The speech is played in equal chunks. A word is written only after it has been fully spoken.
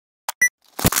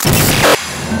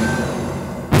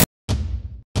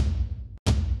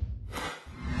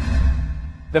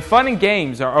The fun and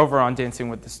games are over on Dancing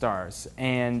with the Stars,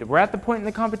 and we're at the point in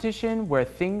the competition where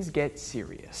things get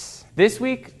serious. This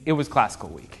week, it was classical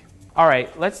week. All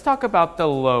right, let's talk about the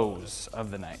lows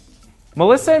of the night.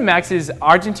 Melissa and Max's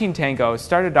Argentine tango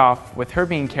started off with her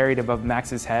being carried above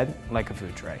Max's head like a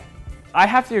food tray. I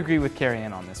have to agree with Carrie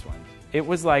Ann on this one. It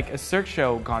was like a Cirque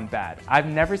show gone bad. I've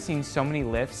never seen so many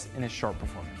lifts in a short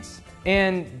performance.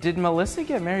 And did Melissa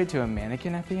get married to a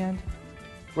mannequin at the end?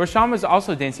 Roshon was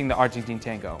also dancing the Argentine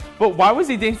tango, but why was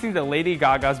he dancing to Lady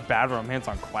Gaga's Bad Romance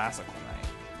on classical night?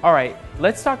 All right,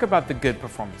 let's talk about the good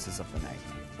performances of the night.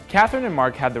 Katherine and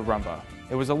Mark had the rumba.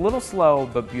 It was a little slow,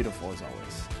 but beautiful as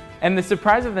always. And the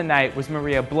surprise of the night was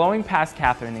Maria blowing past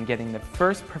Katherine and getting the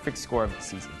first perfect score of the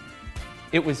season.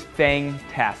 It was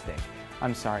fantastic.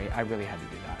 I'm sorry, I really had to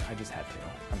do that. I just had to.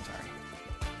 I'm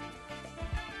sorry.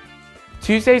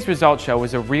 Tuesday's results show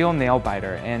was a real nail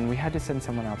biter, and we had to send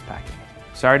someone else packing.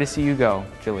 Sorry to see you go,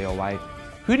 Jaleel White.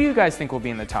 Who do you guys think will be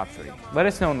in the top 3? Let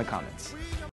us know in the comments.